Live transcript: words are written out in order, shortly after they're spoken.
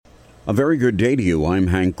A very good day to you. I'm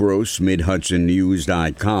Hank Gross,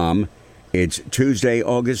 MidHudsonNews.com. It's Tuesday,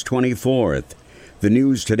 August 24th. The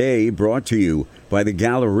news today brought to you by the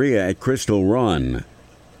Galleria at Crystal Run.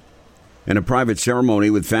 In a private ceremony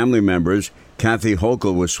with family members, Kathy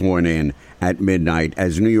Hochul was sworn in at midnight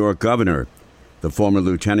as New York governor. The former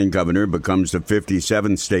lieutenant governor becomes the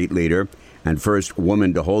 57th state leader and first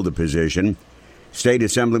woman to hold the position. State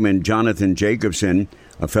Assemblyman Jonathan Jacobson,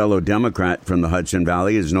 a fellow Democrat from the Hudson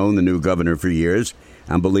Valley, has known the new governor for years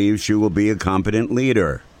and believes she will be a competent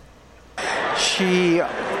leader. She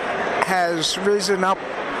has risen up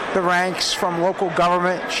the ranks from local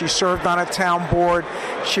government. She served on a town board.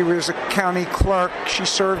 She was a county clerk. She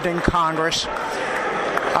served in Congress.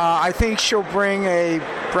 I think she'll bring a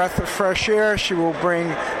breath of fresh air. She will bring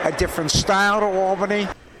a different style to Albany.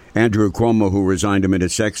 Andrew Cuomo, who resigned amid a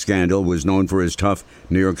sex scandal, was known for his tough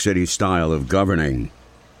New York City style of governing.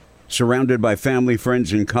 Surrounded by family,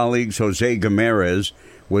 friends, and colleagues, Jose Gamarez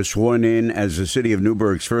was sworn in as the city of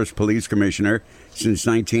Newburgh's first police commissioner since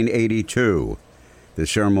 1982. The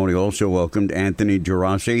ceremony also welcomed Anthony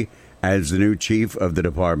Gerasi as the new chief of the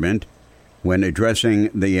department. When addressing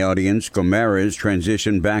the audience, Gamarez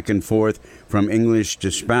transitioned back and forth from English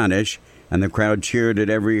to Spanish, and the crowd cheered at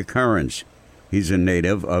every occurrence. He's a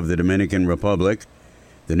native of the Dominican Republic.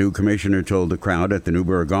 The new commissioner told the crowd at the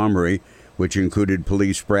Newburgh Armory, which included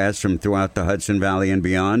police brass from throughout the Hudson Valley and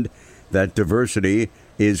beyond, that diversity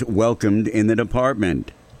is welcomed in the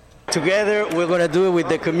department. Together, we're going to do it with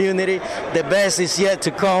the community. The best is yet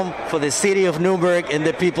to come for the city of Newburgh and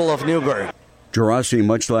the people of Newburgh. Gerasi,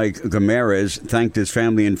 much like Gamarez, thanked his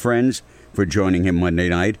family and friends for joining him Monday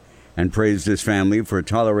night and praised his family for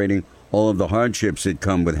tolerating all of the hardships that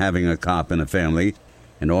come with having a cop in a family.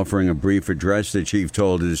 And offering a brief address, the chief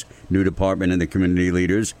told his new department and the community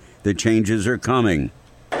leaders that changes are coming.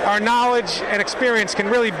 Our knowledge and experience can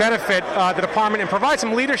really benefit the department and provide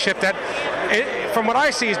some leadership that, from what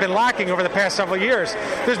I see, has been lacking over the past several years.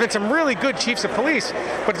 There's been some really good chiefs of police,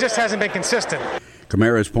 but it just hasn't been consistent.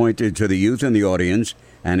 Gamarez pointed to the youth in the audience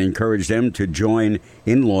and encouraged them to join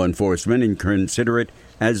in law enforcement and consider it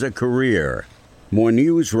as a career. More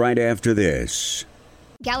news right after this.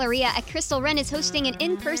 Galleria at Crystal Run is hosting an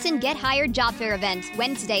in-person Get Hired job fair event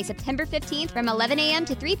Wednesday, September 15th from 11 a.m.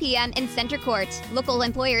 to 3 p.m. in Center Court. Local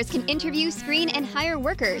employers can interview, screen, and hire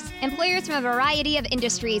workers. Employers from a variety of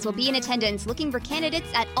industries will be in attendance looking for candidates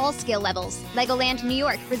at all skill levels. Legoland New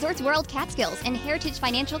York, Resorts World Catskills, and Heritage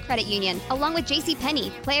Financial Credit Union, along with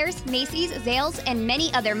JCPenney, Claire's, Macy's, Zales, and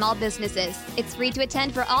many other mall businesses. It's free to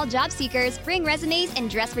attend for all job seekers. Bring resumes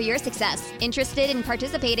and dress for your success. Interested in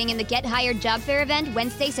participating in the Get Hired job fair event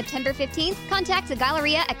Wednesday, September 15th? Contact the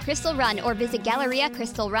Galleria at Crystal Run or visit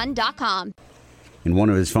GalleriaCrystalRun.com. In one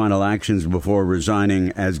of his final actions before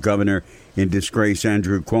resigning as governor in disgrace,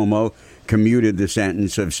 Andrew Cuomo commuted the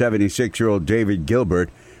sentence of 76-year-old David Gilbert,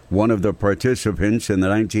 one of the participants in the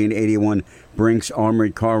 1981 Brinks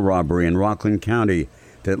armored car robbery in Rockland County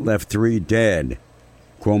that left 3 dead.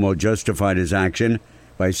 Cuomo justified his action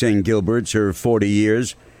by saying Gilbert served 40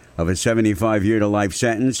 years of a 75-year-to-life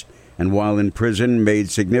sentence and while in prison made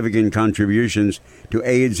significant contributions to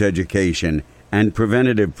AIDS education and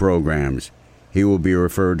preventative programs. He will be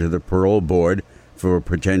referred to the parole board for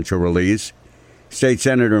potential release. State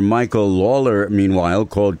Senator Michael Lawler, meanwhile,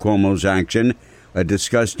 called Cuomo's action a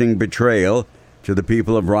disgusting betrayal to the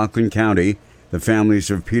people of Rockland County, the families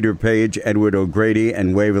of Peter Page, Edward O'Grady,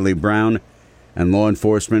 and Waverly Brown, and law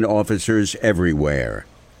enforcement officers everywhere.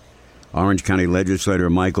 Orange County legislator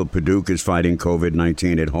Michael Paduch is fighting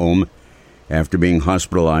COVID-19 at home after being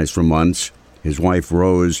hospitalized for months. His wife,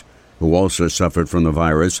 Rose, who also suffered from the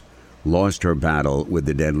virus, lost her battle with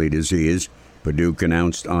the deadly disease. Paduch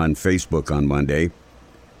announced on Facebook on Monday,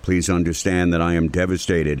 "Please understand that I am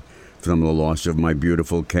devastated from the loss of my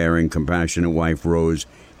beautiful, caring, compassionate wife, Rose,"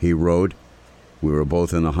 he wrote. "We were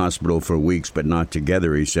both in the hospital for weeks, but not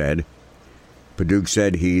together," he said. Paduch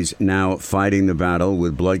said he's now fighting the battle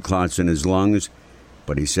with blood clots in his lungs,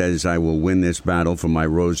 but he says, "I will win this battle for my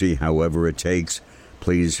Rosie, however it takes.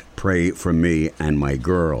 Please pray for me and my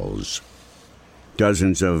girls."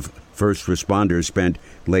 Dozens of first responders spent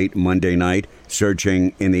late Monday night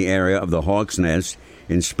searching in the area of the Hawk's Nest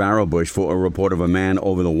in Sparrowbush for a report of a man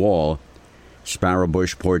over the wall.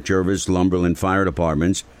 Sparrowbush, Port Jervis, Lumberland Fire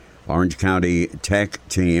Departments, Orange County Tech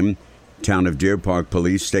Team, Town of Deer Park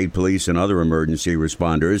Police, State Police, and other emergency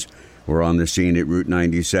responders were on the scene at Route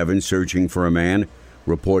 97 searching for a man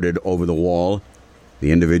reported over the wall.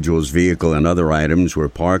 The individual's vehicle and other items were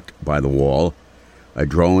parked by the wall. A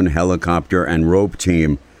drone, helicopter, and rope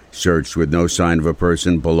team searched with no sign of a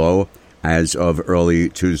person below as of early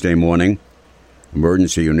Tuesday morning.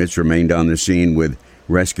 Emergency units remained on the scene with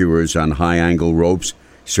rescuers on high-angle ropes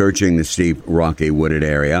searching the steep, rocky, wooded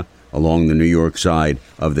area along the New York side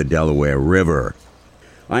of the Delaware River.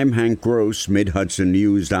 I'm Hank Gross,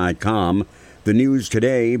 MidHudsonNews.com. The news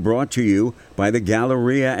today brought to you by the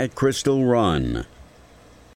Galleria at Crystal Run.